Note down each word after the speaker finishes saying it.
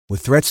With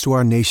threats to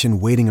our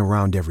nation waiting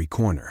around every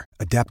corner,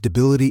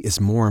 adaptability is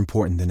more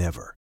important than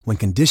ever. When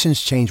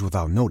conditions change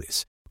without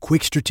notice,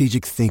 quick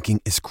strategic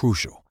thinking is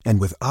crucial.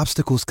 And with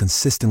obstacles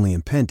consistently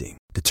impending,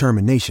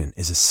 determination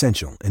is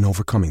essential in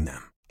overcoming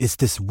them. It's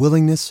this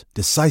willingness,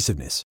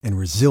 decisiveness, and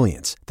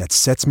resilience that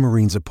sets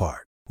Marines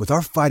apart. With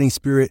our fighting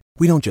spirit,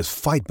 we don't just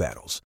fight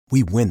battles,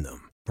 we win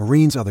them.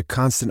 Marines are the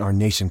constant our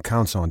nation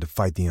counts on to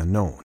fight the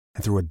unknown.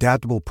 And through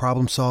adaptable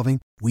problem solving,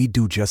 we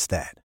do just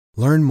that.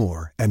 Learn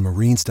more at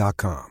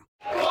marines.com.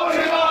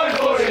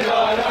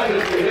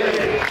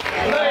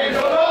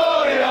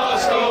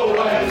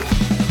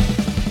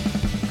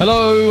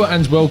 Hello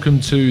and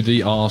welcome to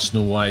the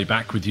Arsenal Way,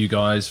 back with you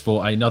guys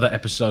for another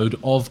episode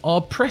of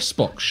our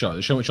Pressbox show,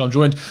 the show in which I'm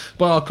joined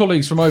by our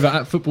colleagues from over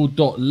at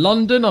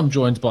football.london. I'm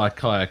joined by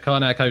Kaya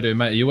Kaynak. How are you doing,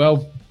 mate? Are you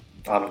well?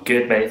 I'm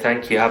good, mate.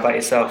 Thank you. How about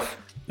yourself?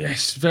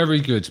 Yes, very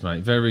good,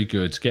 mate. Very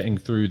good. Getting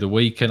through the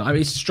weekend. I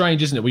mean, it's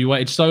strange, isn't it? We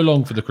waited so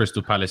long for the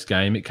Crystal Palace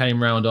game. It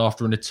came round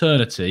after an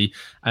eternity,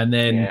 and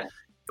then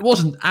it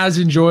wasn't as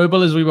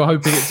enjoyable as we were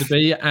hoping it to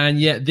be. And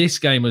yet this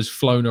game has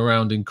flown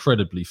around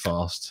incredibly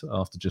fast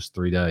after just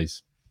 3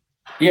 days.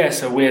 Yeah,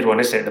 it's a weird one,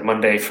 isn't it? The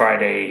Monday,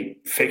 Friday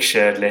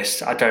fixture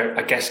list. I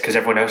guess because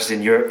everyone else is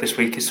in Europe this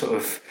week is sort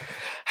of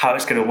how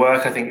it's going to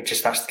work. I think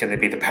just that's going to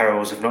be the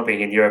perils of not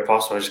being in Europe.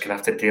 Arsenal are just going to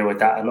have to deal with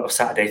that. A lot of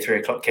Saturday 3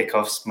 o'clock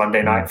kickoffs,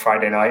 Monday night,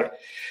 Friday night.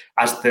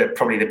 As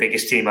probably the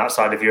biggest team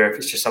outside of Europe,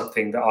 it's just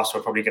something that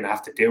Arsenal are probably going to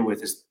have to deal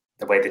with, is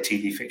the way the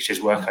TV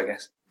fixtures work, I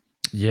guess.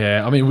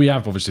 Yeah, I mean, we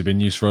have obviously been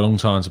used for a long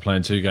time to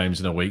playing 2 games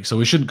in a week, so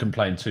we shouldn't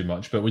complain too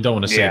much, but we don't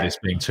want to see this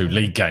being 2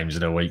 league games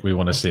in a week. We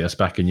want to see us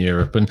back in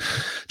Europe. And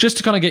just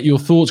to kind of get your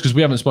thoughts, because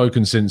we haven't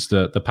spoken since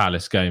the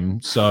Palace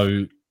game,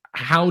 so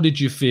how did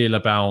you feel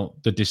about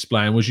the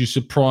display, and was you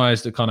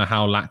surprised at kind of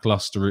how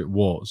lacklustre it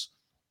was?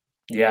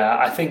 Yeah,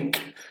 I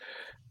think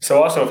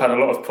so. Arsenal have had a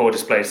lot of poor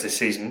displays this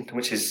season,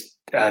 which is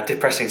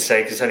depressing to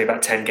say because it's only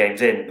about 10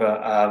 games in.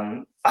 But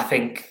I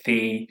think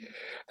the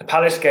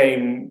Palace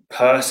game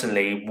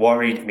personally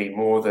worried me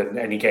more than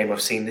any game I've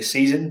seen this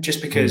season,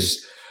 just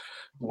because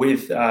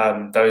with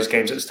those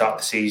games at the start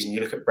of the season,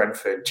 you look at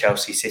Brentford,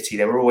 Chelsea, City,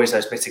 there were always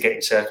those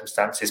mitigating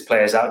circumstances,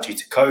 players out due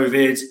to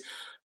COVID,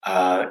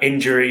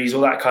 injuries,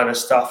 all that kind of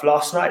stuff.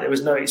 Last night, there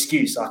was no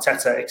excuse.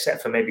 Arteta,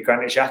 except for maybe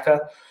Granit Xhaka,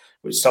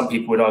 which some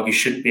people would argue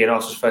shouldn't be in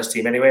Arsenal's first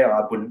team anyway.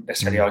 I wouldn't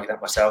necessarily argue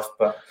that myself,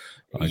 but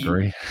I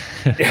agree.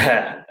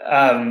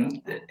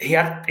 He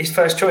had his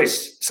first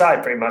choice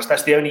side pretty much.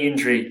 That's the only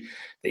injury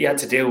that he had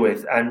to deal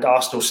with, and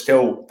Arsenal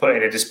still put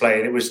in a display,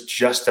 and it was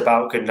just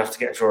about good enough to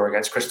get a draw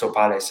against Crystal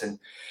Palace. And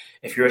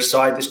if you're a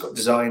side that's got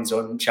designs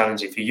on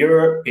challenging for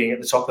Europe, being at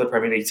the top of the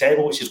Premier League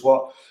table, which is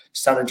what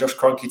Stan and Josh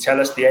Kroenke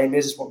tell us the aim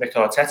is what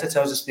Mikel Arteta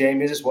tells us the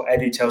aim is what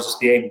Edu tells us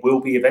the aim will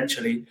be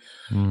eventually.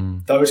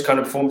 Those kind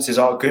of performances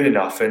aren't good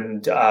enough.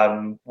 And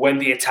when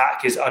the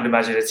attack is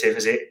unimaginative,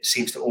 as it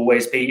seems to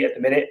always be at the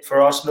minute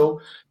for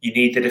Arsenal, you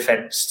need the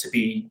defence to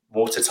be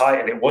watertight.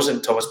 And it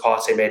wasn't. Thomas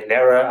Partey made an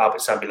error.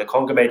 Sambi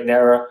Lokonga made an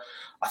error.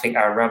 I think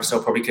Aaron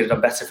Ramsdale probably could have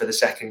done better for the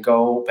second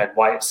goal. Ben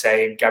White,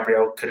 same.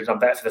 Gabriel could have done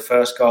better for the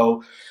first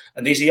goal.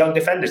 And these are young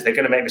defenders. They're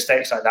going to make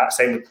mistakes like that.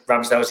 Same with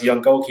Ramsdale as a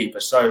young goalkeeper.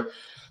 So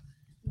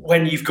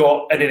when you've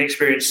got an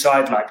inexperienced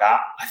side like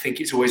that, I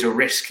think it's always a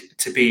risk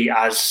to be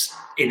as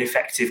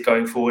ineffective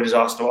going forward as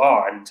Arsenal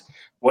are. And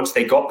once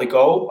they got the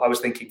goal, I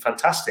was thinking,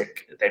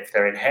 fantastic.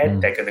 They're in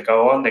head, they're going to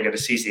go on, they're going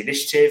to seize the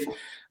initiative.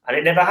 And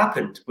it never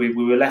happened. We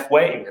were left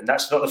waiting. And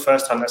that's not the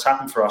first time that's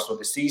happened for Arsenal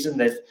this season.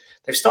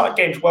 They've started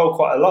games well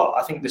quite a lot.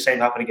 I think the same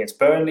happened against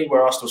Burnley,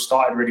 where Arsenal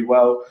started really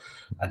well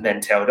and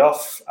then tailed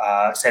off.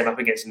 Same up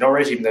against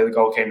Norwich, even though the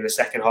goal came in the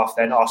second half.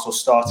 Then Arsenal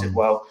started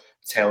well,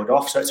 tailed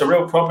off. So it's a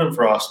real problem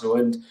for Arsenal,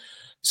 and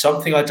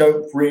something I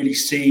don't really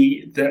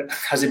see that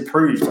has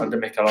improved under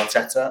Mikel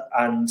Arteta.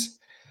 And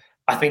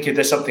I think if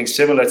there's something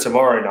similar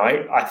tomorrow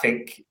night, I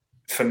think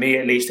for me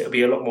at least, it'll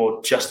be a lot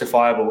more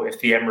justifiable if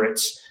the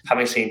Emirates,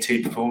 having seen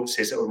 2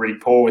 performances that were really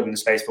poor within the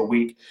space of a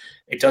week,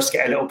 it does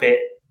get a little bit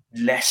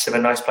less of a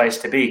nice place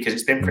to be, because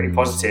it's been pretty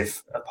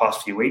positive the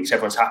past few weeks.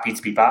 Everyone's happy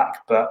to be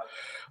back, but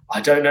I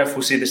don't know if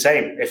we'll see the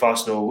same if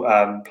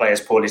Arsenal play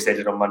as poorly as they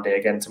did on Monday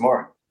again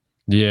tomorrow.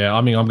 Yeah,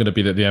 I mean, I'm going to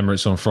be at the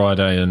Emirates on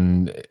Friday,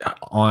 and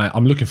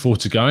I'm looking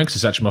forward to going because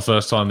it's actually my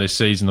first time this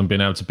season and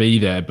being able to be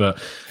there.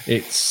 But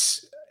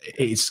it's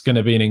going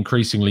to be an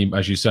increasingly,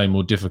 as you say,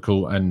 more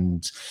difficult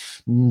and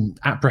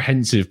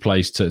apprehensive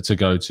place to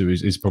go to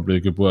is probably a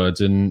good word.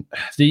 And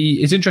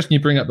it's interesting you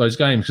bring up those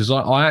games, because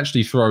I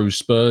actually throw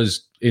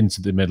Spurs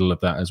into the middle of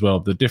that as well.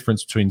 The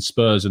difference between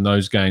Spurs and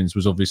those games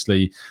was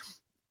obviously,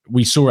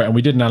 we saw it, and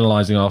we did an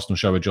Analysing Arsenal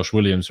show with Josh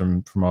Williams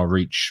from our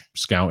Reach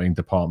scouting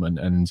department,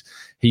 and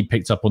he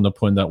picked up on the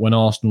point that when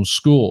Arsenal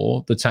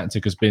score, the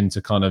tactic has been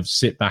to kind of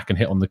sit back and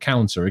hit on the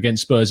counter.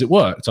 Against Spurs, it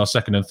worked. Our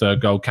second and third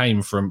goal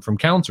came from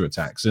counter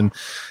attacks, and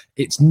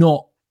it's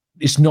not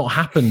it's not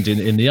happened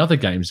in the other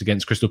games.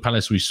 Against Crystal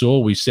Palace, we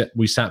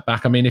sat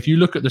back. I mean, if you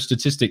look at the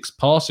statistics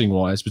passing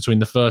wise between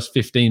the first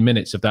 15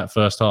 minutes of that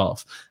first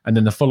half and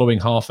then the following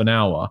half an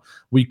hour,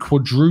 we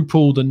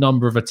quadruple the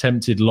number of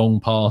attempted long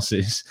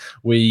passes.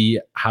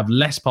 We have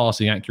less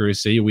passing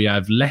accuracy. We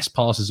have less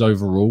passes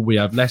overall. We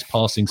have less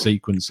passing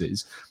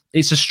sequences.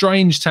 It's a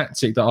strange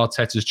tactic that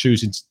Arteta's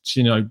choosing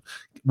to,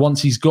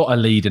 once he's got a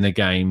lead in a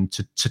game,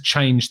 to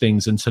change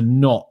things and to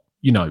not,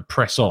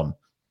 press on.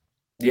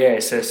 Yeah,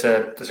 there's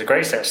a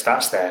great set of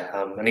stats there.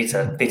 I need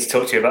to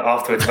talk to you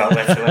afterwards about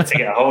where to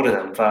get a hold of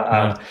them.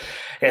 But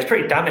it's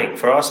pretty damning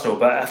for Arsenal.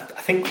 But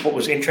I think what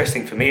was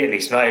interesting for me, at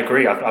least, and I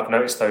agree, I've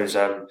noticed those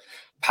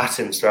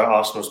patterns throughout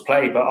Arsenal's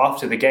play. But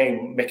after the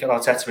game, Mikel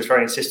Arteta was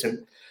very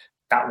insistent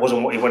that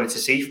wasn't what he wanted to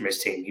see from his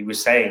team. He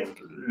was saying,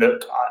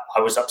 "Look,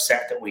 I was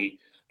upset that we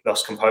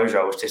lost composure.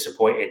 I was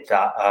disappointed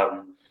that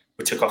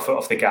we took our foot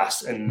off the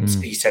gas." And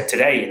he said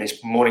today in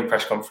his morning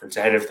press conference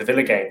ahead of the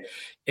Villa game,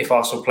 if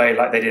Arsenal played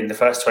like they did in the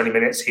first 20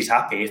 minutes, he's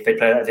happy. If they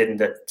play like they did in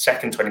the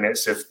second 20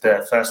 minutes of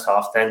the first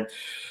half, then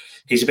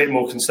he's a bit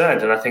more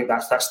concerned. And I think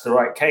that's the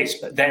right case.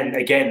 But then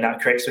again,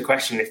 that creates the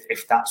question,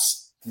 if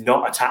that's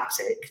not a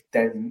tactic,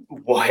 then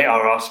why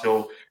are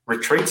Arsenal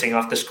retreating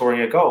after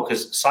scoring a goal?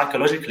 Because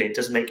psychologically, it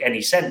doesn't make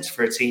any sense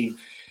for a team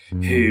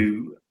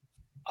who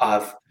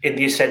are in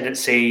the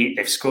ascendancy,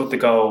 they've scored the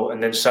goal,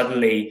 and then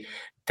suddenly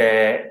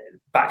they're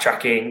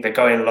backtracking, they're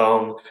going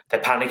long,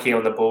 they're panicking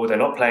on the ball, they're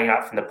not playing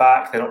out from the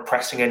back, they're not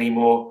pressing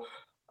anymore.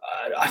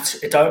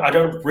 I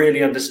don't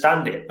really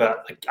understand it,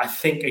 but I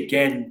think,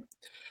 again,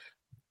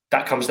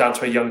 that comes down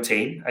to a young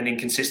team, and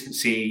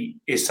inconsistency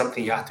is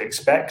something you have to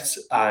expect.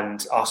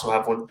 And Arsenal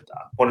have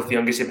one of the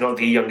youngest, if not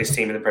the youngest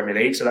team in the Premier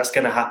League, so that's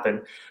going to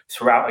happen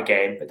throughout a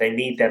game, but they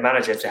need their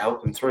manager to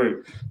help them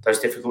through those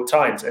difficult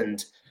times.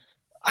 And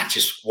I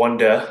just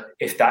wonder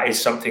if that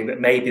is something that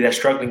maybe they're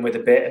struggling with a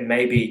bit, and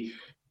maybe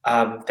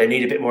they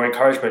need a bit more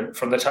encouragement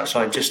from the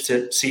touchline just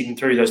to see them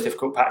through those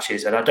difficult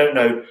patches. And I don't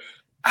know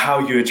how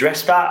you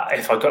address that.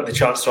 If I got the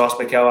chance to ask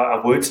Mikel,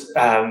 I would,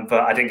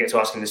 but I didn't get to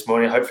ask him this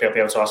morning. Hopefully I'll be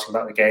able to ask him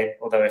about the game.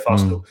 Although if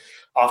Arsenal,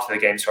 after the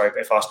game,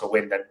 but if Arsenal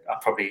win, then I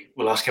probably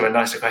will ask him a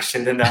nicer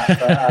question than that.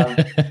 But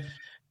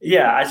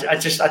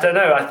I don't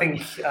know. I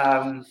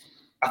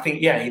think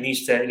he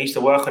needs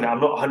to work on it.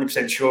 I'm not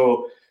 100%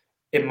 sure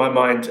in my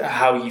mind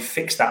how you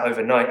fix that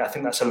overnight. I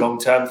think that's a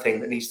long-term thing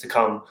that needs to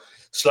come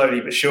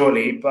slowly but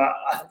surely. But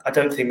I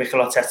don't think Mikel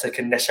Arteta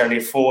can necessarily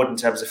afford, in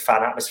terms of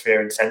fan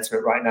atmosphere and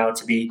sentiment right now,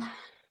 to be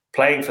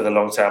playing for the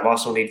long term.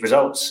 Arsenal need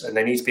results, and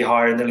they need to be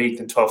higher in the league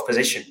than 12th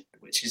position,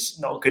 which is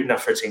not good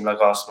enough for a team like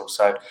Arsenal.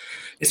 So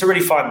it's a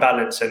really fine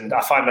balance, and I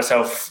find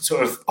myself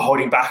sort of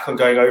holding back on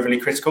going overly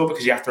critical,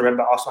 because you have to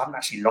remember Arsenal haven't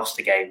actually lost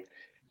a game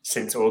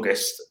since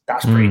August.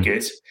 That's pretty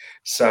good.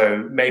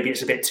 So maybe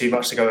it's a bit too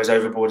much to go as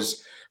overboard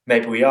as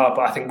maybe we are,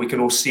 but I think we can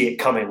all see it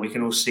coming. We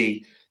can all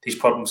see these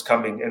problems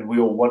coming, and we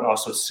all want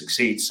Arsenal to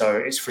succeed. So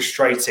it's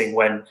frustrating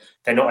when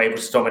they're not able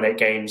to dominate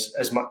games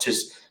as much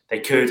as they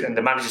could, and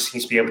the manager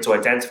seems to be able to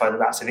identify that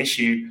that's an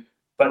issue,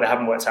 but they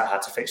haven't worked out how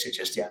to fix it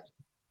just yet.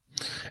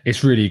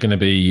 It's really going to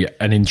be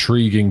an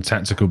intriguing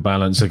tactical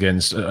balance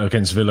against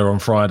Villa on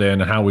Friday, and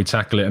how we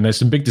tackle it. And there's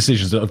some big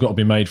decisions that have got to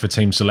be made for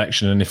team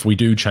selection, and if we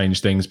do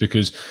change things,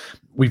 because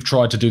we've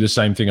tried to do the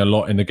same thing a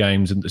lot in the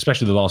games, and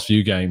especially the last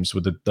few games,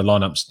 with the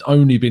lineups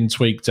only been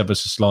tweaked ever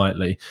so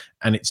slightly,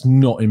 and it's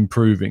not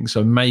improving.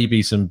 So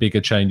maybe some bigger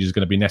changes are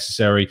going to be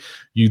necessary.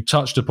 You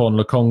touched upon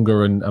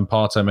Lokonga and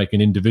Partey making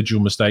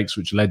individual mistakes,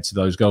 which led to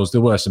those goals. There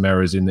were some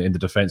errors in the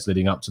defence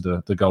leading up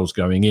to the goals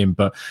going in,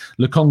 but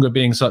Lokonga,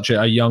 being such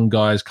a young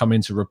guy, has come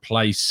in to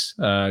replace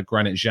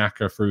Granit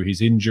Xhaka through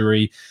his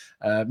injury.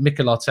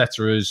 Mikel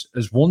Arteta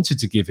has wanted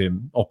to give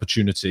him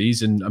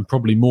opportunities, and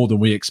probably more than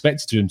we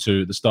expected him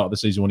to at the start of the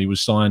season when he was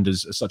signed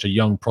as such a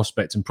young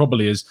prospect, and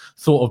probably has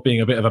thought of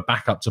being a bit of a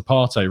backup to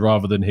Partey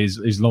rather than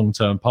his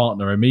long-term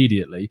partner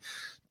immediately.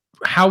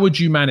 How would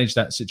you manage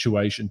that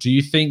situation? Do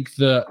you think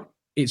that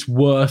it's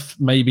worth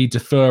maybe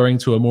deferring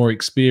to a more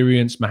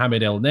experienced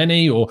Mohamed El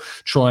Neni, or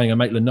trying a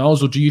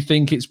Maitland-Niles, or do you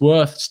think it's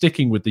worth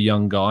sticking with the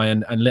young guy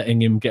and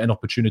letting him get an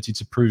opportunity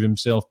to prove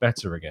himself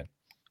better again?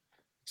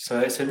 So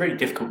it's a really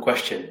difficult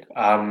question.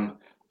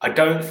 I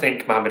don't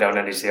think Mohamed El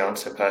Neni is the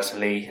answer,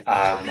 personally.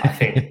 I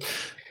think,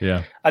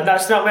 yeah, and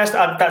that's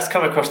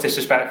come across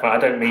disrespectful. I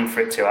don't mean for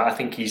it to. I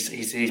think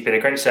he's been a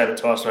great servant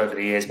to Arsenal over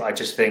the years, but I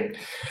just think,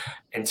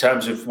 in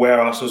terms of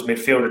where Arsenal's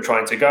midfield are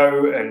trying to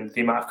go and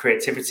the amount of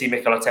creativity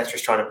Mikel Arteta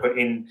is trying to put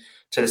in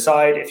to the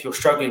side, if you're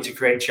struggling to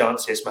create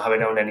chances,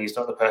 Mohamed El Neni is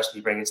not the person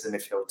you bring into the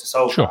midfield to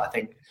solve that. I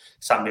think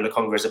Sambi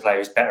Lokonga is a player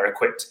who's better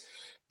equipped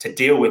to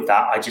deal with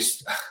that.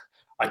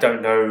 I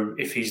don't know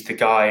if he's the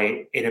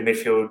guy in a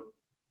midfield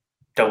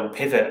double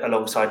pivot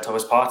alongside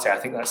Thomas Partey. I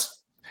think that's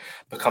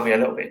becoming a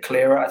little bit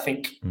clearer. I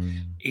think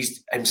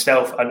he's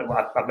himself, and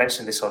I've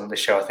mentioned this on the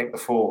show, I think,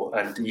 before,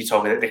 and you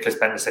told me that Nicholas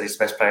Bentner said he's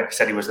the best player,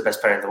 said he was the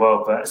best player in the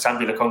world, but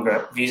Sambi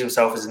Lokonga views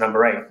himself as a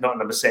number 8, not a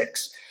number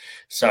 6.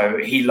 So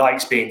he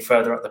likes being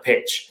further up the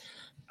pitch.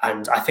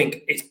 And I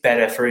think it's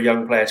better for a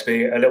young player to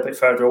be a little bit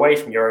further away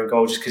from your own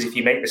goal, just because if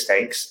you make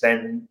mistakes,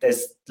 then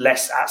there's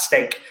less at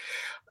stake.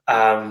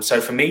 So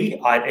for me,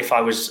 if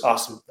I was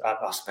asked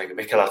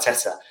Mikel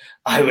Arteta,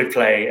 I would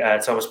play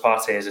Thomas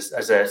Partey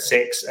as a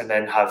 6, and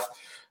then have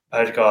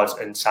Odegaard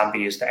and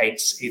Sambi as the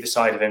 8s either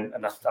side of him,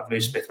 and I've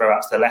moved Smith Rowe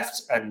out to the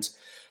left. And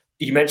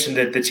you mentioned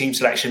the team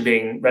selection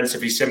being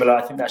relatively similar.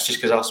 I think that's just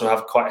because Arsenal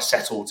have quite a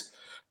settled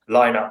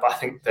lineup. I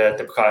think the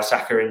Bukayo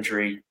Saka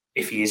injury,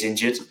 if he is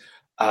injured,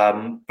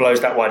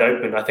 blows that wide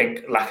open. I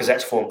think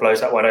Lacazette's form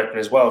blows that wide open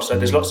as well. So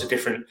there's lots of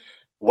different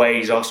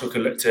ways Arsenal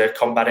can look to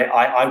combat it.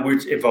 I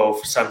would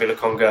involve Sambi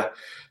Lokonga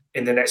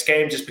in the next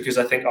game, just because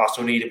I think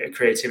Arsenal need a bit of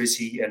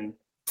creativity and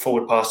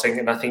forward passing,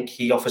 and I think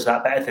he offers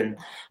that better than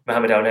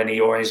Mohamed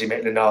Elneny or Ainsley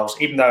Maitland-Niles.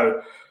 Even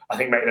though I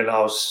think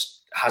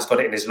Maitland-Niles has got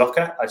it in his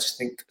locker, I just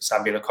think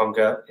Sambi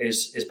Lokonga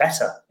is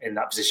better in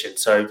that position.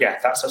 So yeah,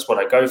 that's what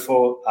I go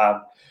for.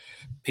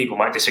 People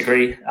might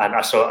disagree, and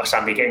I saw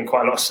Sambi getting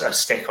quite a lot of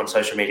stick on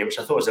social media, which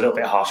I thought was a little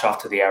bit harsh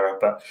after the error,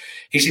 but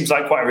he seems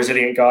like quite a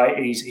resilient guy.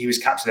 He was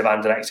captain of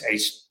Anderlecht,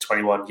 age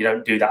 21. You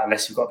don't do that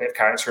unless you've got a bit of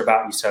character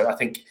about you. So I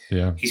think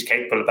he's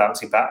capable of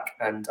bouncing back,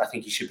 and I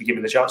think he should be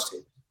given the chance to.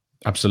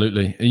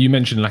 Absolutely. You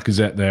mentioned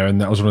Lacazette there,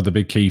 and that was one of the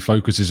big key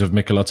focuses of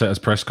Mikel Arteta's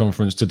press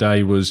conference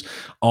today, was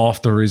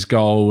after his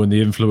goal and the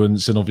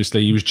influence, and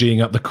obviously he was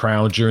geeing up the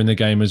crowd during the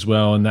game as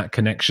well, and that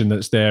connection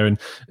that's there. And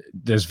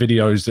there's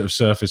videos that have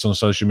surfaced on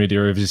social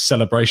media of his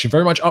celebration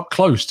very much up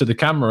close to the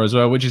camera as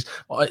well, which is,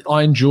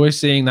 I enjoy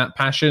seeing that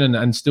passion,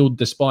 and still,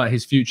 despite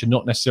his future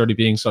not necessarily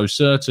being so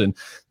certain,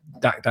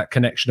 that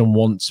connection and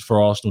wants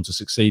for Arsenal to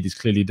succeed is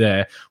clearly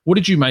there. What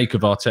did you make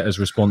of Arteta's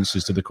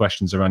responses to the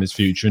questions around his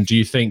future? And do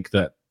you think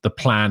that the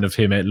plan of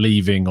him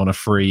leaving on a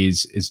free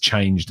is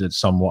changed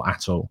somewhat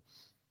at all?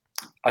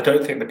 I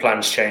don't think the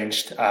plan's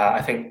changed.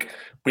 I think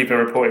we've been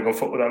reporting on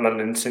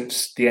Football.London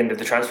since the end of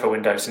the transfer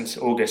window, since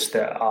August,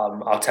 that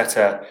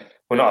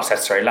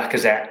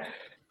Lacazette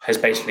has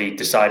basically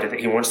decided that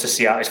he wants to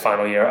see out his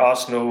final year at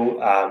Arsenal,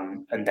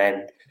 and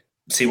then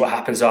see what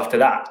happens after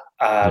that.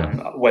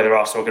 Whether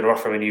Arsenal are going to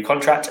offer him a new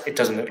contract, it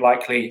doesn't look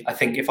likely. I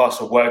think if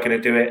Arsenal were going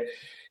to do it,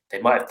 they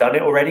might have done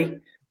it already.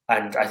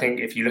 And I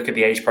think if you look at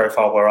the age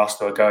profile where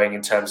Arsenal are going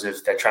in terms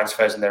of their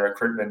transfers and their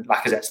recruitment,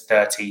 Lacazette's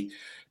 30.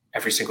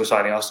 Every single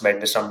signing Arsenal made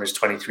in the summer is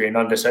 23 and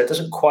under. So it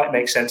doesn't quite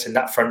make sense in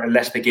that front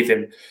unless they give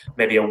him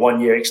maybe a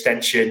 1-year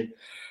extension.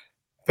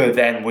 But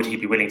then would he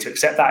be willing to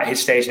accept that at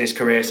his stage in his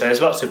career? So there's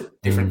lots of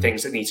different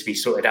things that need to be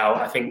sorted out.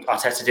 I think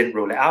Arteta didn't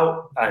rule it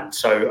out. And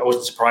so I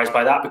wasn't surprised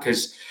by that,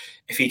 because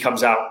if he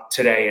comes out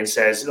today and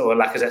says,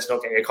 Lacazette's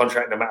not getting a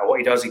contract no matter what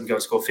he does, he can go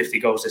and score 50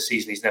 goals this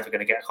season, he's never going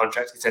to get a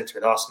contract extension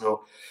with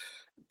Arsenal.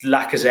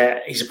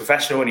 Lacazette, he's a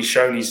professional and he's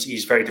shown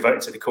he's very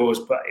devoted to the cause,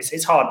 but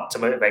it's hard to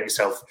motivate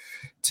yourself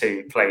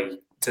to play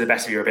to the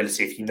best of your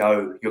ability if you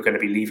know you're going to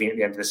be leaving at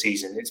the end of the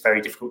season. It's very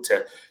difficult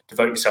to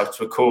devote yourself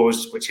to a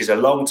cause which is a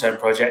long-term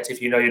project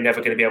if you know you're never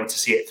going to be able to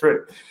see it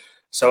through.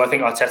 So I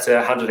think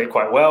Arteta handled it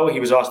quite well.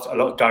 He was asked a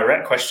lot of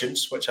direct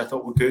questions, which I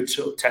thought were good,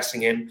 sort of testing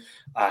him.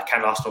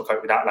 Can Arsenal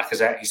cope without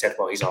Lacazette? He said,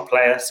 well, he's our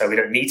player, so we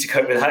don't need to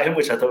cope without him,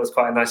 which I thought was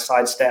quite a nice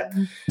sidestep.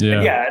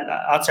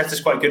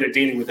 Arteta's quite good at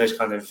dealing with those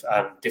kind of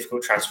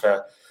difficult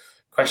transfer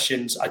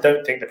questions. I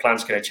don't think the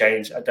plan's going to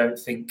change. I don't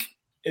think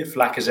if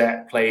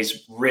Lacazette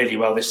plays really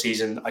well this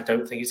season, I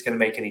don't think it's going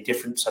to make any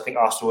difference. I think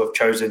Arsenal have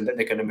chosen that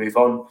they're going to move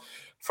on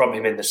from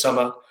him in the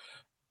summer.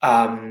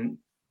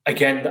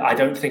 Again, I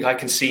don't think I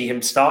can see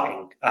him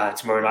starting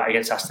tomorrow night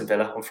against Aston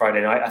Villa on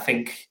Friday night. I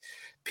think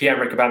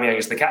Pierre-Emerick Aubameyang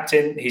is the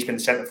captain. He's been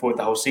centre forward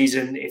the whole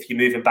season. If you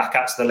move him back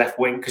out to the left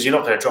wing, because you're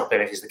not going to drop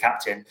him if he's the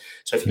captain.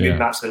 So if you move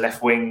him out to the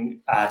left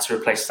wing to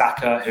replace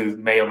Saka, who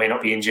may or may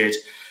not be injured,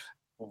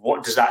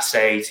 what does that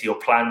say to your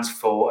plans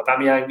for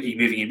Aubameyang? Are you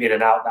moving him in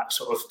and out? That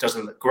sort of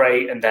doesn't look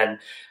great. And then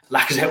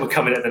Lacazette will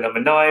come in at the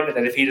number 9. And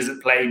then if he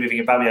doesn't play,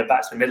 moving Aubameyang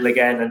back to the middle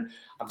again. And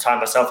I'm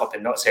tying myself up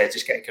in knots here,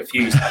 just getting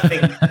confused. I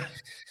think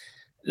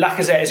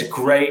Lacazette is a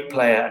great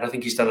player, and I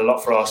think he's done a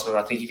lot for Arsenal.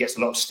 I think he gets a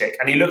lot of stick,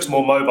 and he looks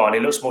more mobile and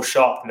he looks more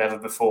sharp than ever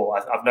before.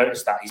 I've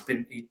noticed that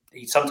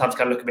he sometimes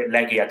can look a bit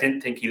leggy. I didn't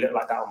think he looked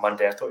like that on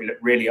Monday. I thought he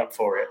looked really up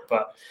for it,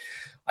 but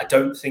I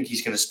don't think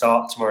he's going to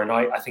start tomorrow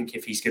night. I think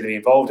if he's going to be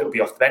involved, it'll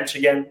be off the bench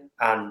again.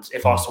 And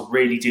if Arsenal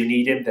really do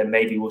need him, then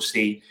maybe we'll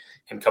see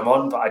him come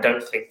on. But I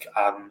don't think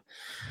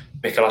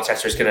Mikel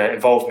Arteta is going to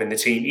involve him in the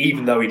team,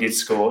 even though he did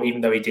score,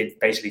 even though he did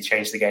basically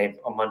change the game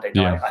on Monday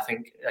night.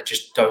 I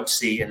just don't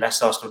see,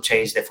 unless Arsenal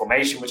change their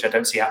formation, which I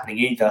don't see happening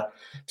either,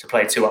 to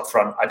play 2 up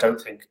front. I don't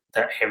think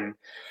that him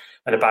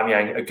and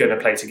Aubameyang are going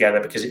to play together,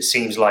 because it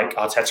seems like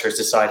Arteta has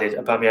decided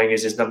Aubameyang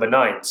is his number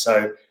 9.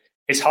 So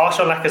it's harsh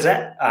on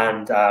Lacazette,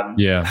 and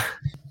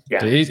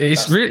it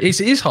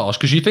is harsh,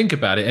 because you think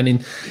about it.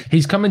 And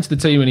he's come into the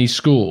team and he's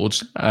scored,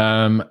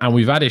 and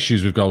we've had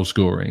issues with goal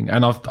scoring.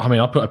 And I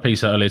put a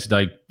piece out earlier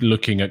today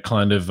looking at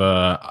kind of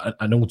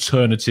an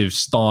alternative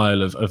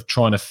style of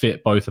trying to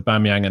fit both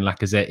Aubameyang and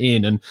Lacazette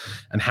in,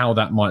 and how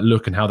that might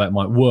look and how that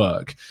might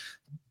work.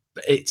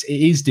 it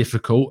is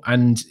difficult,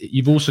 and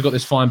you've also got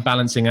this fine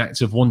balancing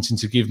act of wanting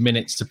to give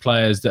minutes to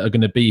players that are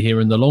going to be here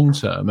in the long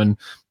term, and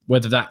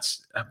whether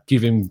that's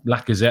giving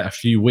Lacazette a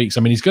few weeks.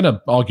 I mean, he's going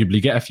to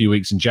arguably get a few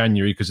weeks in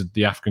January because of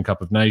the African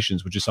Cup of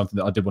Nations, which is something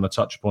that I did want to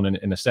touch upon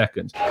in a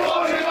second.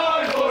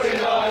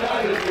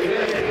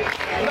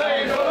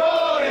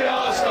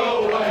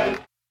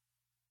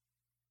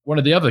 One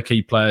of the other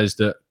key players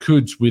that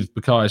could, with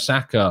Bukayo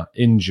Saka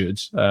injured,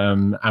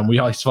 and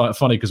it's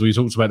funny because we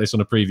talked about this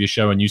on a previous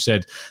show, and you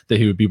said that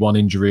he would be one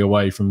injury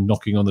away from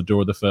knocking on the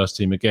door of the first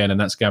team again, and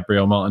that's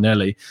Gabriel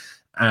Martinelli.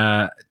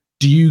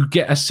 Do you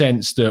get a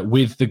sense that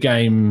with the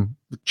game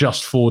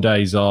just 4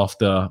 days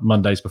after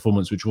Monday's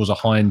performance, which was a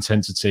high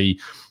intensity,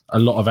 a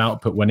lot of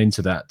output went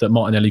into that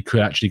Martinelli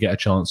could actually get a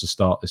chance to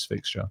start this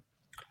fixture?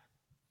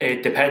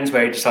 It depends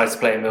where he decides to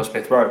play in Mill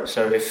Smith Rowe.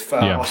 So if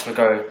Arsenal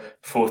go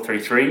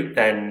 4-3-3,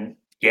 then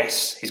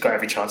yes, he's got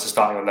every chance of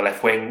starting on the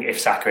left wing if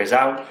Saka is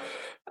out.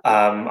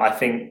 I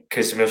think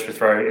because Mill Smith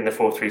Rowe in the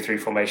 4-3-3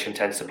 formation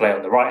tends to play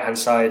on the right-hand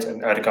side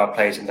and Odegaard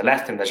plays in the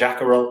left in the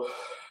Xhaka role.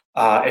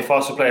 If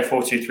Arsenal play a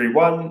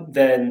 4-2-3-1,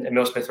 then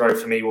Emile Smith-Rowe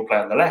for me will play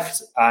on the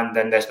left, and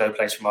then there's no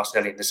place for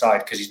Martinelli in the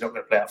side because he's not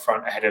going to play up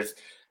front ahead of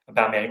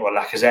Aubameyang or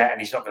Lacazette,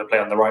 and he's not going to play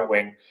on the right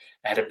wing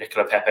ahead of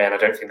Nicola Pepe, and I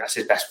don't think that's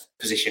his best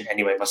position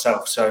anyway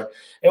myself. So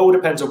it all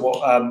depends on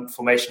what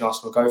formation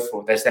Arsenal go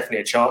for. There's definitely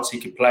a chance he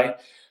could play.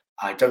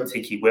 I don't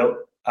think he will.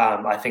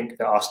 I think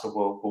that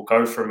Arsenal will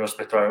go for Emile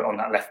Smith-Rowe on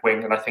that left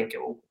wing, and I think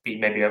it will be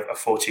maybe a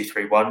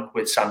 4-2-3-1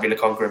 with Sambi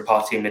Lokonga and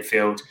Partey in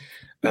midfield,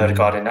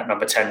 Odegaard in that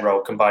number 10 role,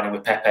 combining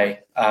with Pepe.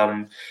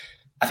 I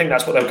think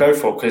that's what they'll go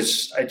for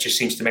because it just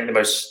seems to make the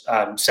most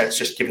sense,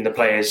 just given the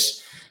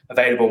players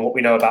available and what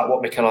we know about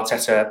what Mikel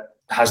Arteta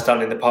has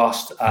done in the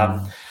past.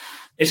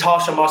 It's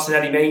harsh on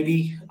Martinelli,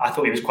 maybe. I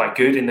thought he was quite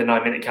good in the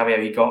 9-minute cameo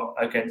he got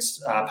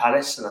against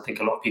Palace, and I think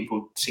a lot of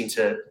people seem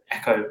to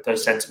echo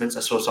those sentiments.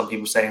 I saw some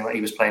people saying like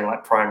he was playing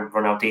like prime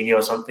Ronaldinho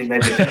or something,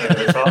 maybe a bit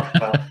over the top,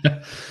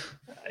 but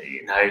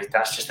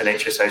that's just the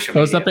nature of social media.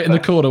 There was that bit in the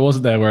corner,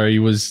 wasn't there, where he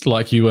was,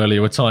 like you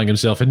earlier, were tying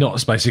himself in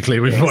knots, basically,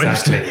 with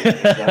exactly.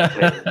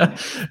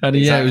 And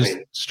he was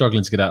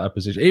struggling to get out of that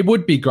position. It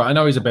would be great. I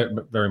know he's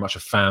very much a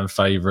fan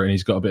favourite, and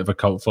he's got a bit of a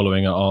cult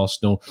following at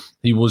Arsenal.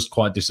 He was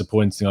quite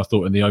disappointing, I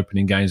thought, in the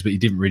opening games, but he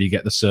didn't really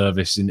get the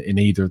service in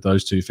either of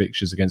those two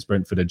fixtures against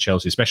Brentford and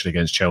Chelsea, especially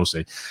against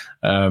Chelsea.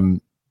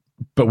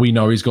 But we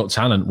know he's got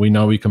talent. We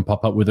know he can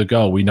pop up with a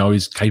goal. We know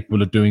he's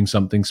capable of doing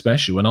something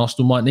special. And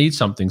Arsenal might need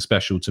something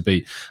special to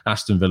beat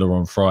Aston Villa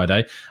on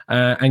Friday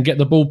and get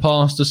the ball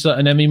past a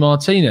certain Emi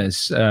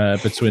Martinez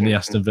between the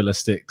Aston Villa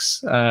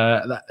sticks.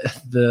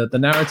 The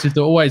narrative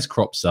that always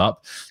crops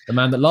up, the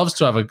man that loves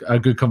to have a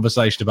good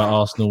conversation about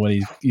Arsenal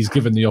when he's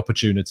given the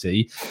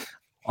opportunity.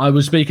 I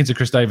was speaking to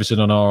Chris Davison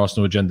on our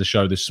Arsenal Agenda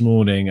show this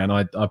morning, and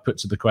I put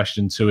to the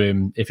question to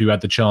him, if you had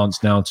the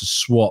chance now to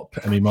swap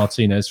Emi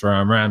Martinez for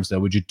Aaron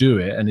Ramsdale, would you do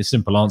it? And his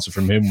simple answer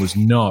from him was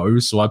no.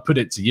 So I put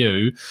it to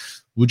you.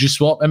 Would you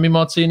swap Emi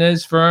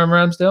Martinez for Aaron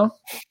Ramsdale?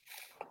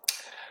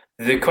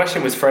 The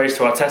question was phrased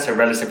to Arteta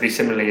relatively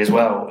similarly as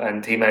well,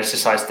 and he managed to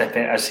sidestep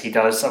it as he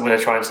does. I'm going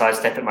to try and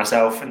sidestep it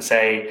myself and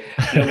say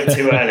a little bit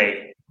too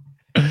early.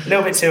 A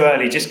little bit too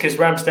early, just because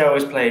Ramsdale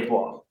has played,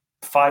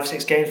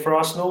 5-6 games for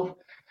Arsenal?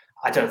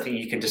 I don't think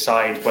you can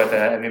decide whether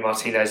Emi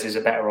Martinez is a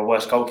better or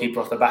worse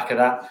goalkeeper off the back of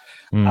that.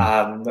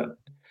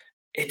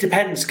 It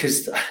depends,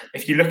 because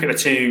if you look at the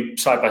two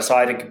side by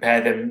side and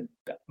compare them,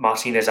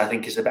 Martinez, I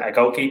think, is the better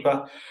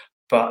goalkeeper.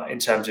 But in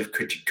terms of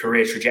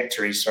career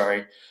trajectory,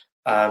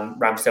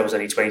 Ramsdale was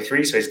only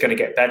 23, so he's going to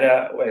get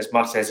better, whereas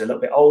Martinez is a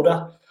little bit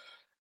older.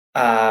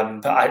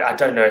 But I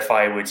don't know if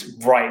I would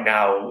right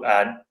now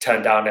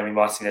turn down Emi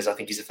Martinez. I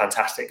think he's a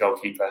fantastic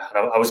goalkeeper. And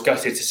I was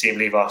gutted to see him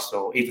leave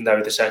Arsenal, even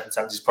though the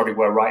circumstances probably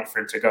were right for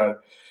him to go.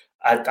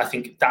 I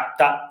think that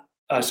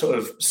sort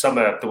of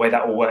summer, the way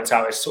that all worked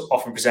out, is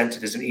often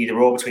presented as an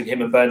either-or between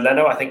him and Bernd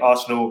Leno. I think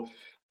Arsenal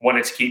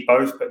wanted to keep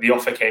both, but the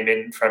offer came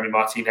in for Emi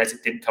Martinez.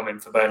 It didn't come in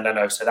for Bernd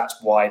Leno, so that's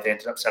why they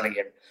ended up selling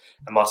him.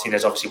 And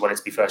Martinez obviously wanted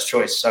to be first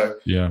choice. So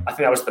I think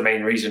that was the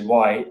main reason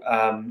why.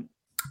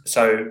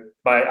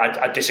 But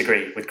I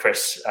disagree with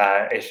Chris.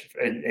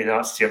 In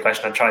answer to your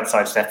question, I tried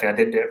sidestepping. I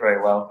didn't do it very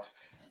well.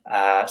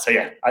 I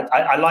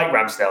like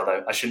Ramsdale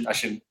though. I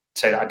shouldn't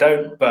say that I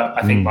don't, but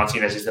I think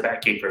Martinez is the better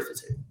keeper of the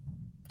two.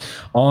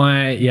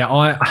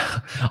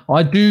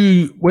 I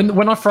do.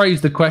 When I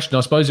phrased the question,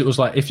 I suppose it was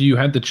like, if you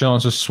had the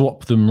chance to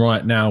swap them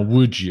right now,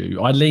 would you?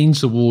 I lean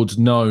towards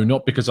no,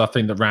 not because I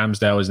think that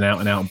Ramsdale is an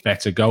out-and-out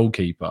better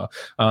goalkeeper.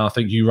 I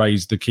think you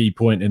raised the key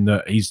point in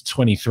that he's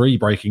 23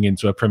 breaking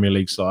into a Premier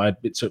League side.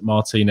 It took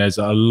Martinez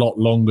a lot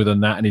longer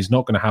than that, and he's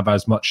not going to have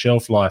as much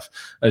shelf life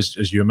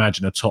as you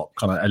imagine a top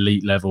kind of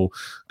elite level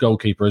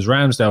goalkeeper as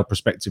Ramsdale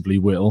prospectively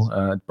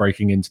will,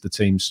 breaking into the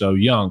team so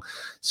young.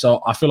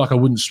 So I feel like I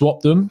wouldn't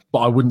swap them, but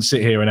I would wouldn't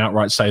sit here and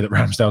outright say that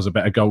Ramsdale's a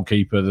better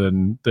goalkeeper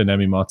than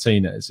Emi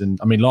Martinez. And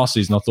I mean, last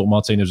season I thought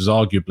Martinez was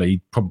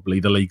arguably probably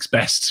the league's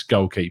best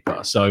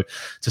goalkeeper. So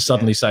to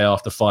suddenly say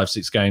after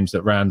 5-6 games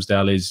that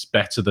Ramsdale is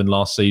better than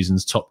last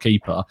season's top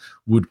keeper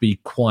would be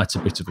quite a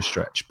bit of a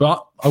stretch.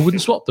 But I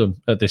wouldn't swap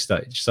them at this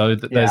stage. So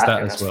there's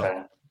that as well.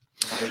 Fair.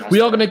 We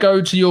are going to go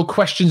to your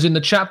questions in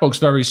the chat box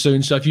very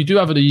soon. So if you do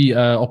have the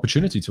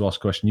opportunity to ask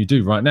a question, you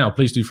do right now,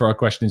 please do throw a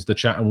question into the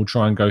chat and we'll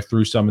try and go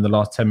through some in the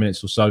last 10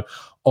 minutes or so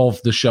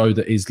of the show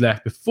that is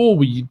left. Before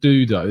we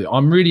do, though,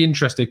 I'm really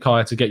interested,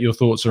 Kaya, to get your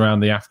thoughts around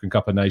the African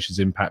Cup of Nations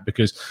impact,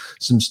 because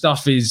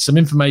some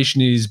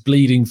information is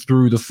bleeding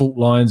through the fault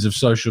lines of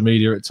social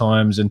media at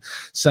times and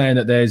saying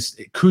that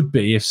it could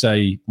be, if,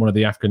 say, one of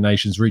the African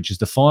nations reaches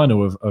the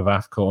final of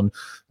AFCON,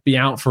 be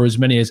out for as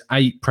many as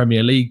 8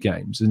 Premier League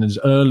games, and as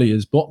early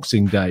as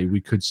Boxing Day, we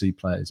could see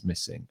players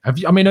missing. Have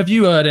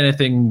you heard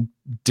anything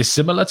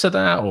dissimilar to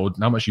that, or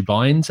how much you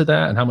buy into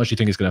that, and how much you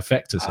think it's going to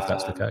affect us if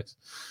that's the case?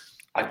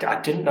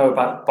 I didn't know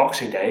about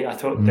Boxing Day. I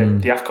thought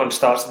the AFCON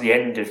starts at the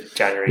end of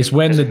January. It's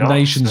when the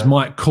nations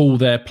might call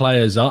their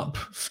players up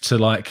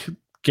to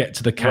get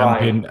to the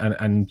camp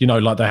and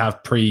they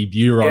have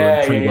pre-Euro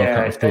and pre-World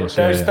Cup, of course.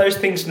 Those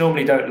things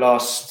normally don't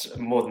last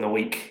more than a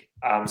week.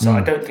 So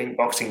I don't think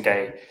Boxing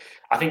Day.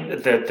 I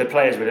think that the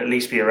players would at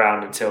least be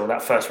around until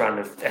that first round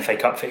of FA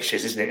Cup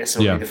fixtures, isn't it? It's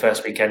will be the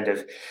first weekend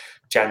of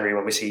January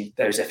when we see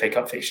those FA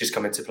Cup fixtures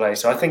come into play.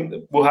 So I think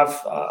that we'll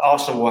have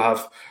Arsenal will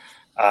have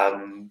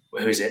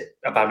who is it?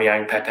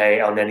 Aubameyang, Pepe,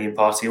 El Neni, and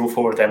Partey. All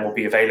 4 of them will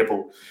be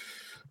available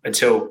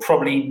until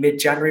probably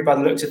mid-January by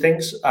the looks of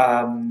things.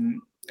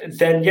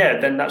 Then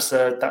that's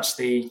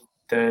the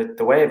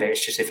way of it.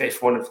 It's just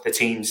if one of the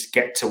teams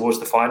get towards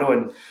the final,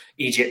 and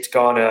Egypt,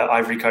 Ghana,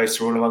 Ivory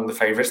Coast are all among the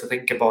favourites. I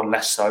think Gabon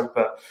less so,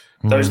 but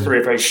those 3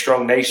 are very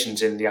strong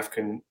nations in the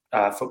African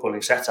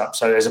footballing setup.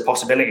 So there's a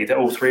possibility that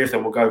all 3 of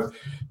them will go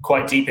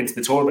quite deep into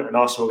the tournament, and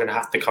Arsenal are going to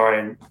have to try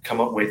and come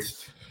up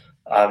with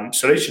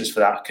solutions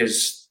for that,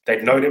 because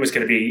they've known it was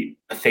going to be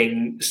a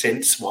thing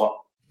since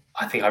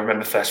I think I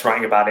remember first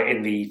writing about it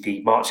in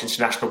the March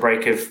international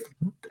break of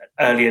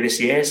earlier this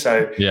year.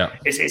 So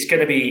it's going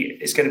to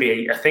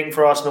be a thing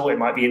for Arsenal. It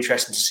might be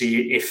interesting to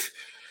see if,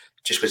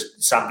 just with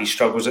Sambi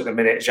struggles at the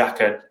minute,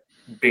 Xhaka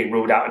being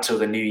ruled out until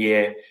the new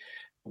year,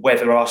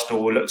 whether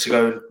Arsenal will look to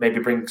go and maybe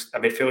bring a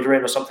midfielder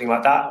in or something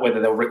like that, whether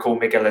they'll recall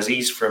Miguel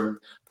Aziz from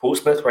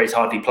Portsmouth, where he's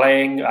hardly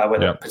playing,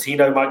 whether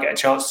Patino might get a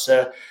chance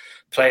to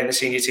play in the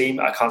senior team.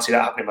 I can't see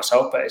that happening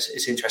myself, but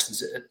it's interesting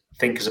to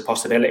think as a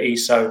possibility.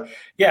 So,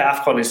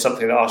 AFCON is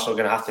something that Arsenal are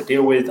going to have to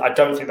deal with. I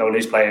don't think they'll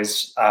lose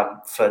players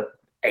for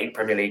 8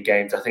 Premier League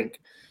games. I think,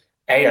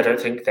 I don't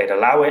think they'd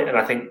allow it. And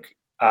I think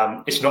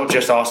it's not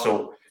just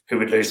Arsenal who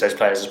would lose those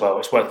players as well.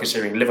 It's worth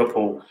considering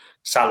Liverpool,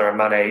 Salah and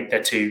Mane,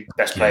 their 2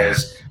 best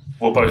players,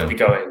 will both be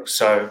going.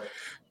 So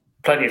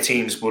plenty of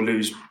teams will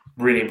lose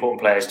really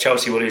important players.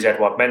 Chelsea will lose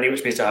Edouard Mendy,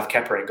 which means they'll have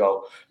Kepa in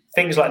goal.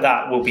 Things like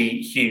that will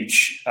be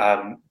huge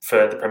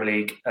for the Premier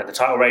League and the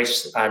title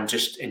race and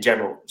just in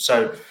general.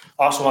 So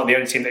Arsenal aren't the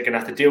only team that are going to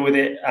have to deal with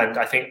it. And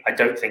I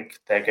don't think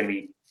they're going to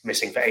be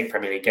missing for 8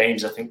 Premier League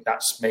games. I think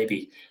that's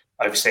maybe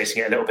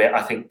overstating it a little bit.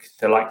 I think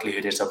the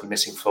likelihood is they'll be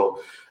missing for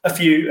a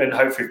few, and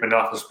hopefully from an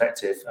Arsenal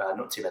perspective,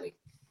 not too many.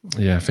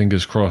 Yeah,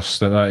 fingers crossed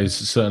that is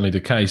certainly the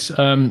case.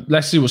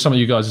 Let's see what some of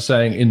you guys are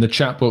saying in the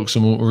chat box,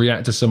 and we'll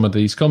react to some of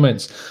these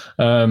comments.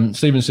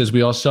 Stephen says,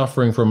 we are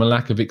suffering from a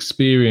lack of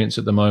experience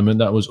at the moment.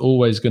 That was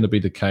always going to be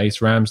the case.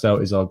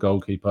 Ramsdale is our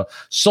goalkeeper.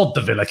 Sod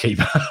the Villa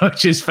keeper,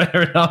 which is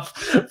fair enough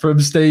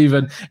from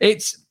Stephen.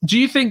 Do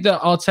you think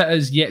that Arteta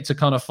has yet to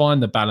kind of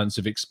find the balance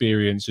of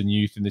experience and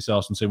youth in this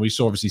Arsenal team? We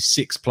saw obviously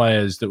 6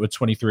 players that were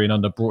 23 and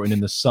under brought in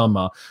the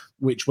summer,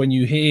 which when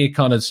you hear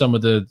kind of some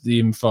of the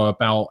info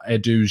about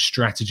Edu's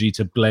strategy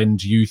to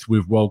blend youth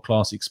with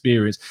world-class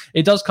experience,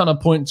 it does kind of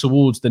point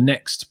towards the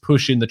next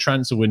push in the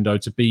transfer window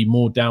to be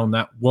more down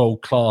that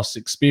world-class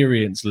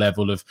experience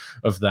level of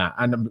that.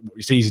 And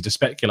it's easy to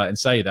speculate and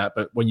say that,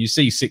 but when you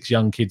see 6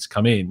 young kids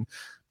come in,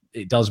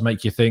 it does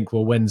make you think,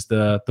 well, when's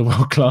the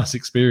world-class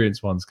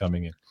experience ones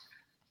coming in?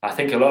 I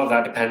think a lot of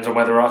that depends on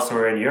whether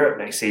Arsenal are in Europe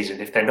next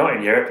season. If they're not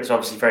in Europe, it's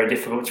obviously very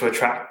difficult to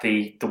attract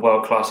the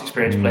world-class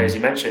experienced players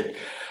you mentioned.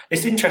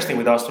 It's interesting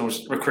with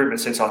Arsenal's recruitment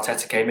since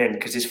Arteta came in,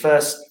 because his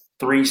first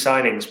 3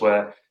 signings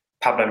were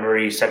Pablo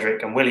Mari,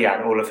 Cedric and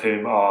Willian, all of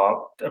whom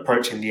are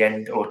approaching the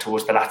end or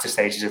towards the latter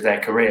stages of their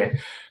career.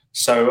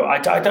 So I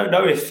don't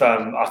know if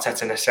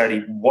Arteta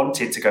necessarily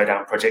wanted to go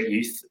down Project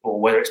Youth,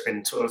 or whether it's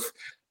been sort of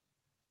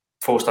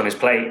forced on his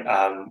plate,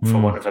 for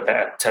want of a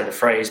better turn of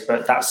phrase.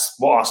 But that's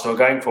what Arsenal are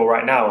going for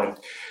right now. And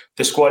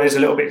the squad is a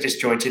little bit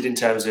disjointed in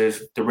terms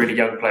of the really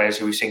young players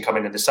who we've seen come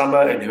in the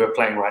summer and who are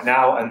playing right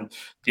now, and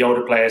the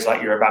older players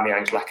like your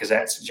Aubameyangs,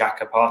 Lacazettes,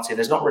 Xhaka, Partey.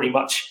 There's not really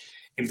much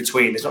in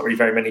between. There's not really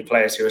very many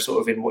players who are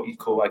sort of in what you'd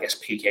call, I guess,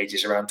 peak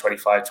ages around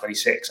 25,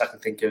 26. I can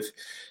think of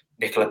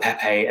Nicola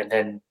Pepe, and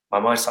then my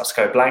mind starts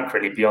to go blank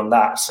really beyond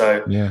that.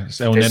 So yeah,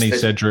 it's El Neni,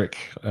 Cedric.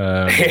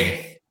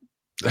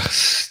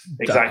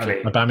 Exactly.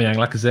 Aubameyang,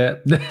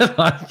 Lacazette.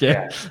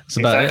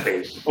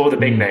 Exactly. All the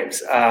big names.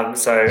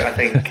 So I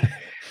think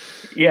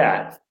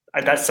yeah,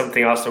 and that's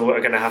something Arsenal are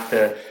going to have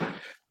to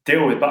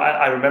deal with. But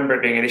I remember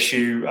it being an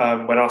issue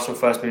when Arsenal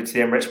first moved to the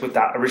Emirates with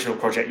that original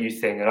Project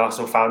Youth thing, and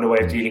Arsenal found a way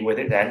of dealing with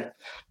it then.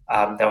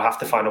 They'll have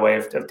to find a way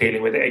of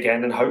dealing with it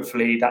again, and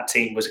hopefully that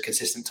team was a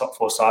consistent top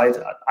four side.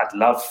 I'd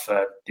love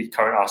for the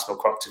current Arsenal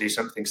crop to do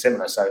something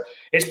similar. So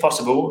it's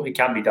possible, it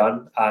can be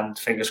done, and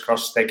fingers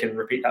crossed they can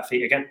repeat that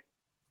feat again.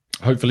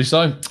 Hopefully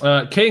so.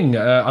 King,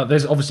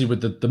 there's obviously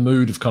with the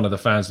mood of kind of the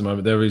fans at the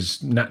moment, there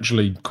is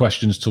naturally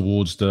questions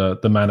towards the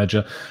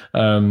manager.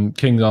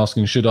 King's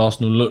asking, should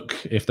Arsenal look,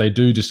 if they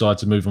do decide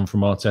to move on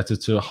from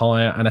Arteta, to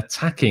hire an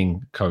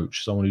attacking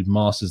coach, someone who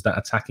masters that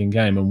attacking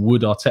game? And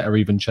would Arteta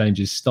even change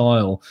his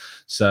style?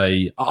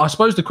 Say, I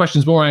suppose the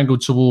question's more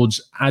angled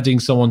towards adding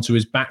someone to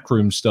his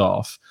backroom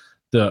staff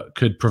that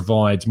could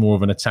provide more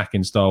of an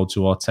attacking style to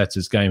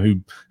Arteta's game, who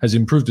has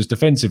improved us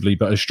defensively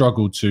but has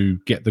struggled to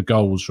get the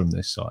goals from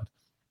this side.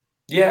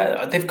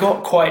 Yeah, they've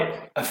got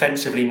quite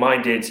offensively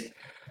minded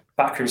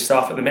backroom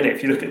staff at the minute.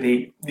 If you look at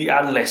the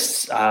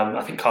analysts,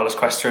 I think Carlos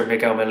Cuesta and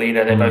Miguel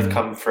Molina, they both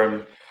come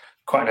from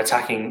quite an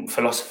attacking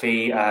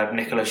philosophy.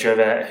 Nicolas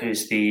Jovet,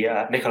 who's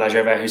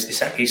the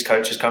set piece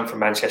coach, has come from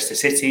Manchester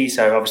City,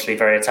 so obviously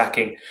very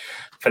attacking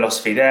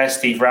philosophy there.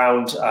 Steve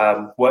Round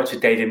worked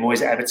with David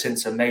Moyes at Everton,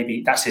 so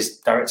maybe that's his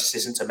direct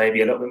assistant, so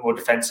maybe a little bit more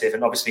defensive.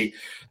 And obviously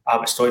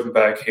Albert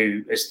Stuyvenberg,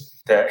 who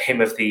is the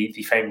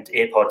famed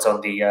earpods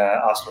on the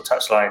Arsenal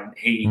touchline,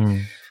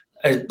 he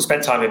has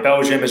spent time in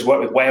Belgium, has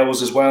worked with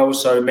Wales as well,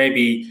 so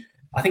maybe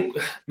a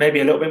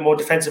little bit more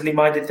defensively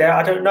minded there.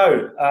 I don't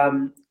know.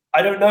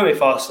 I don't know if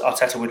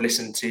Arteta would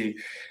listen to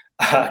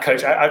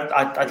coach.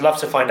 I'd love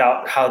to find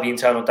out how the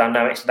internal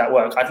dynamics of that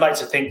work. I'd like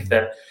to think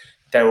that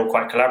they're all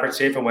quite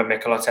collaborative. And when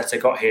Mikel Arteta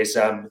got his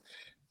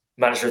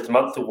Manager of the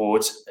Month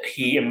awards,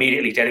 he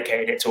immediately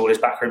dedicated it to all his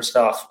backroom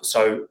staff.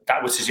 So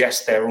that would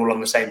suggest they're all on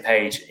the same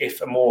page.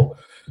 If a more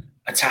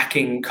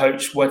attacking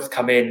coach were to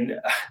come in,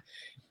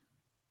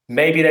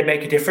 maybe they'd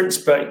make a difference.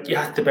 But you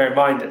have to bear in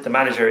mind that the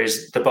manager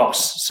is the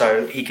boss.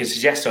 So he can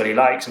suggest what he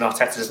likes, and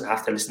Arteta doesn't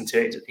have to listen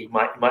to it. He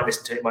might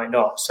listen to it, might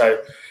not.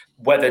 So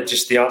whether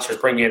just the answer is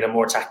bringing in a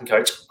more attacking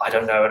coach, I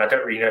don't know. And I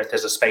don't really know if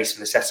there's a space in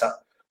the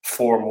setup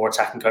for a more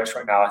attacking coach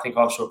right now. I think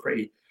Arsenal are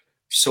pretty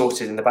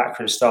sorted in the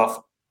backroom staff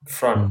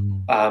front.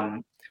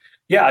 I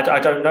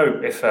don't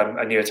know if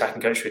a new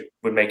attacking coach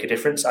would make a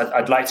difference.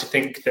 I'd like to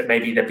think that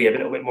maybe there'd be a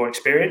little bit more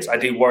experience. I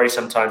do worry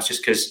sometimes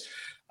just because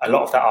a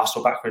lot of that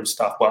Arsenal backroom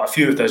staff, well, a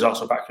few of those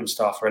Arsenal backroom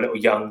staff are a little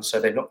young, so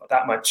they've not got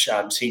that much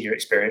senior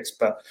experience.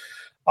 But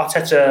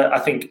Arteta, I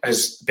think,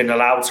 has been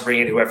allowed to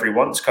bring in whoever he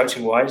wants,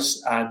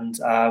 coaching-wise, and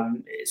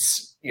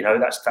it's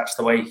that's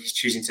the way he's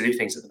choosing to do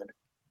things at the minute.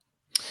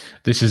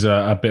 This is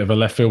a bit of a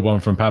left field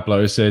one from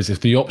Pablo. It says, if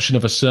the option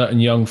of a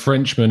certain young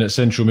Frenchman at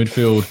central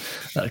midfield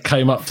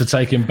came up to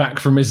take him back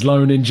from his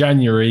loan in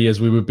January, as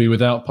we would be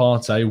without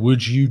Partey,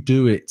 would you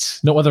do it?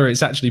 Not whether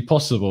it's actually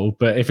possible,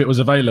 but if it was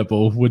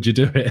available, would you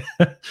do it?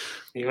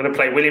 You want to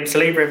play William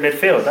Saliba in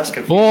midfield? That's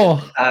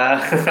confusing.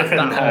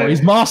 No.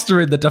 He's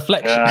mastering the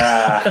deflection.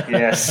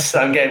 Yes,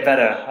 I'm getting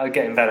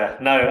better.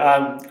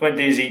 No,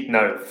 Guendouzi,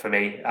 no, for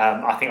me.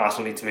 I think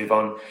Arsenal need to move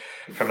on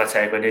from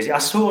Matteo Guendouzi. I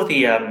saw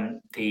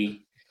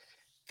the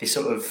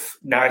sort of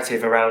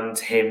narrative around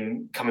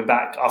him coming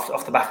back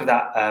off the back of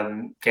that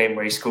game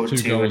where he scored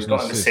two and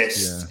got an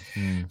assist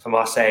for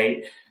Marseille.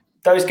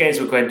 Those games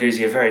with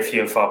Guendouzi are very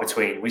few and far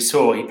between. We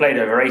saw he played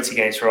over 80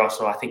 games for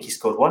Arsenal. I think he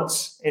scored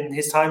once in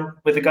his time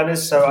with the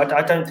Gunners. So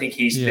I don't think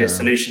he's the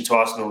solution to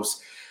Arsenal's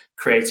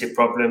creative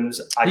problems.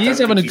 He is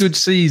having a good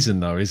season,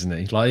 though, isn't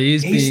he? Like,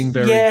 he's being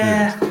very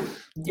good.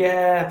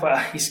 Yeah,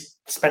 but he's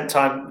spent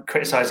time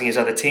criticising his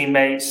other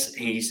teammates.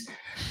 He's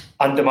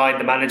undermined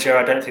the manager.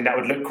 I don't think that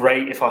would look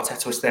great if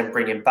Arteta was to then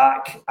bring him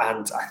back.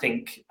 And I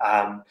think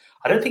I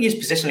don't think he's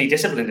positionally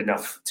disciplined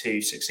enough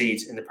to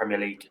succeed in the Premier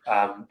League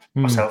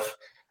myself.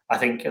 I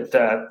think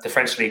the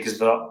French league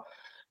is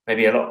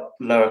maybe a lot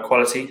lower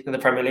quality than the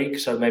Premier League.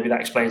 So maybe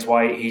that explains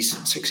why he's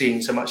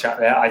succeeding so much out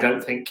there. I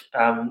don't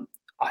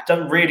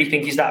really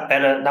think he's that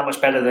much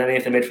better than any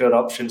of the midfield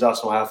options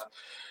Arsenal have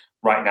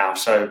right now.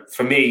 So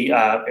for me,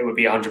 it would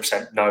be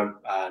 100% no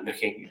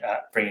looking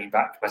at bringing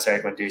back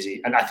Matteo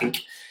Guendouzi. And I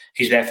think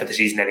he's there for the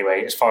season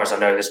anyway. As far as I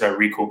know, there's no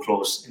recall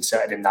clause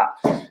inserted in that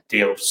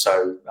deal.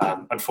 So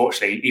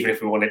unfortunately, even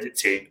if we wanted it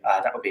to,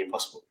 that would be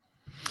impossible.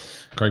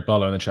 Craig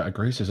Barlow in the chat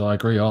agrees. Says, I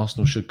agree.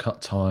 Arsenal should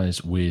cut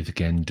ties with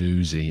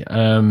Guendouzi.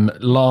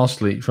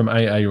 Lastly, from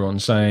Aaron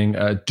saying,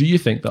 do you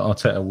think that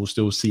Arteta will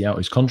still see out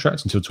his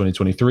contract until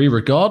 2023,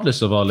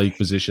 regardless of our league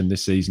position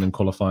this season and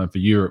qualifying for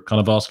Europe? Kind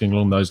of asking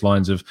along those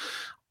lines of,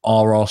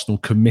 are Arsenal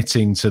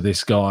committing to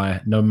this guy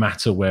no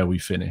matter where we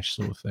finish,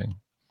 sort of thing?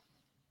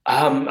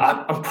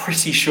 I'm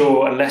pretty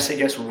sure, unless it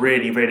gets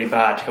really, really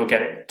bad, he'll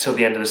get it till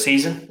the end of the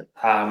season.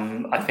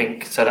 I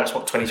think so. That's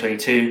what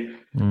 2022.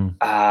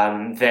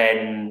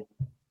 Then,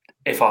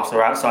 if Arsenal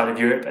are outside of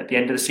Europe at the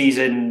end of the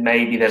season,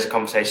 maybe there's a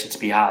conversation to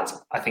be had.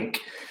 I think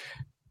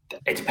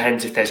it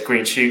depends if there's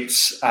green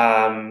shoots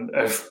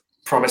of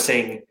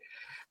promising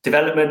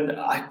development,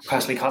 I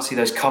personally can't see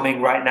those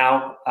coming right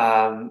now.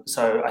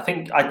 So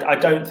I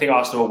don't think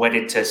Arsenal are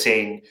wedded to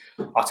seeing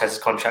Arteta's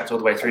contract all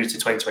the way through to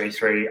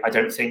 2023. I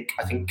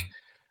think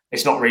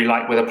it's not really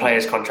like with a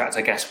player's contract,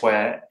 I guess,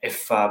 where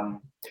if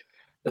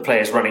the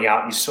player's running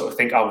out, you sort of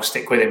think, I will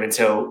stick with him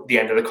until the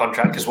end of the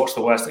contract, because what's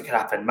the worst that could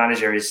happen?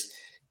 Manager is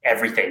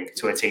everything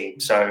to a team.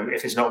 So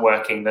if it's not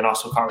working, then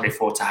Arsenal can't really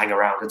afford to hang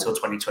around until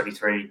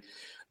 2023.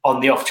 On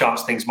the off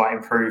chance things might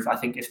improve, I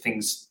think if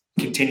things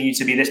continue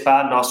to be this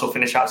bad and Arsenal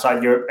finish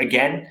outside Europe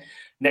again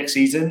next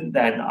season,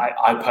 then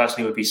I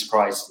personally would be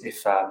surprised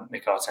if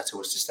Mikel Arteta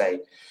was to stay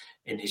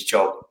in his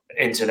job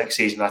into next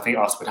season. I think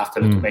Arsenal would have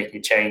to look at making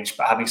a change.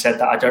 But having said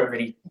that, I don't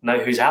really know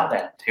who's out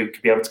there who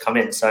could be able to come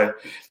in. So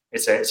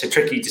it's a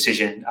tricky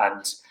decision,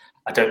 and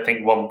I don't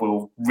think one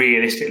will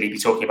realistically be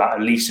talking about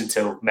at least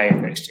until May of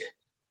next year.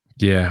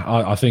 Yeah,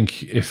 I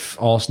think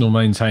if Arsenal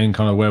maintain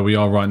kind of where we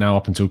are right now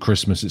up until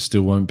Christmas, it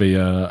still won't be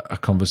a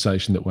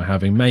conversation that we're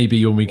having.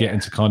 Maybe when we get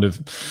into kind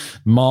of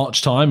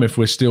March time, if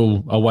we're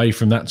still away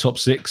from that top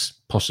six,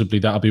 possibly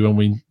that'll be when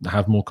we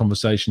have more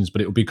conversations.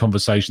 But it will be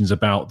conversations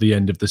about the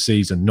end of the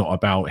season, not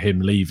about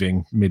him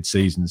leaving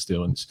mid-season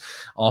still. And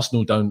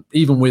Arsenal don't,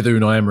 even with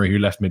Unai Emery, who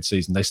left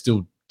mid-season, they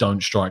still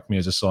don't strike me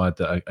as a side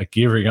that are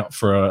gearing up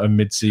for a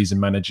mid-season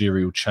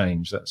managerial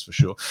change, that's for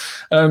sure.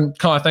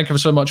 Kai, thank you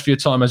so much for your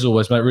time as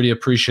always, mate. Really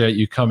appreciate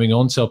you coming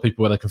on. Tell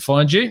people where they can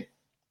find you.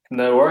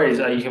 No worries.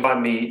 You can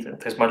find me,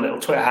 there's my little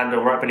Twitter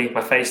handle right beneath my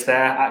face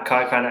there, at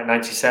Kaya Kaynak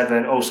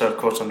 97. Also, of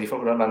course, on the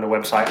Football London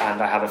website,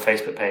 and I have a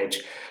Facebook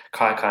page,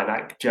 Kaya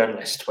Kaynak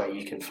Journalist, where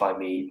you can find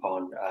me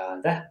on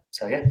there.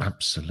 So, yeah.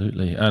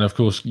 Absolutely. And, of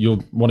course,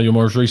 one of your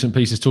most recent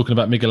pieces talking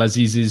about Miguel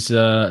Aziz's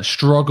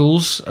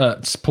struggles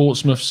at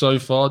Portsmouth so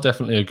far.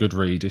 Definitely a good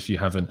read if you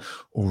haven't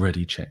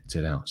already checked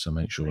it out. So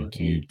make sure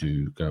you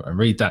do go and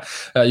read that.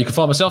 You can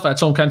find myself at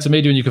Tom Canton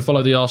Media, and you can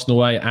follow The Arsenal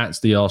Way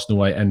at The Arsenal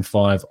Way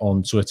N5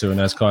 on Twitter.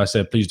 And as Kai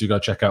said, please do go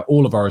check out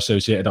all of our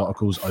associated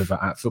articles over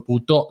at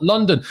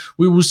football.london.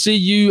 We will see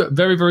you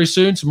very, very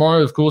soon.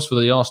 Tomorrow, of course, for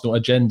the Arsenal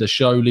Agenda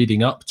show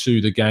leading up to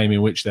the game,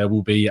 in which there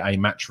will be a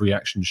match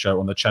reaction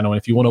show on the channel.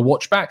 And if you want to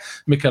watch back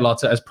Mikel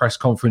Arteta's press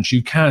conference,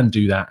 you can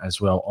do that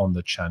as well on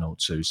the channel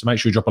too. So make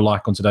sure you drop a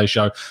like on today's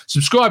show,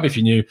 subscribe if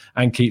you're new,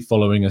 and keep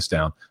following us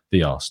down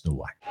the Arsenal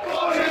Way.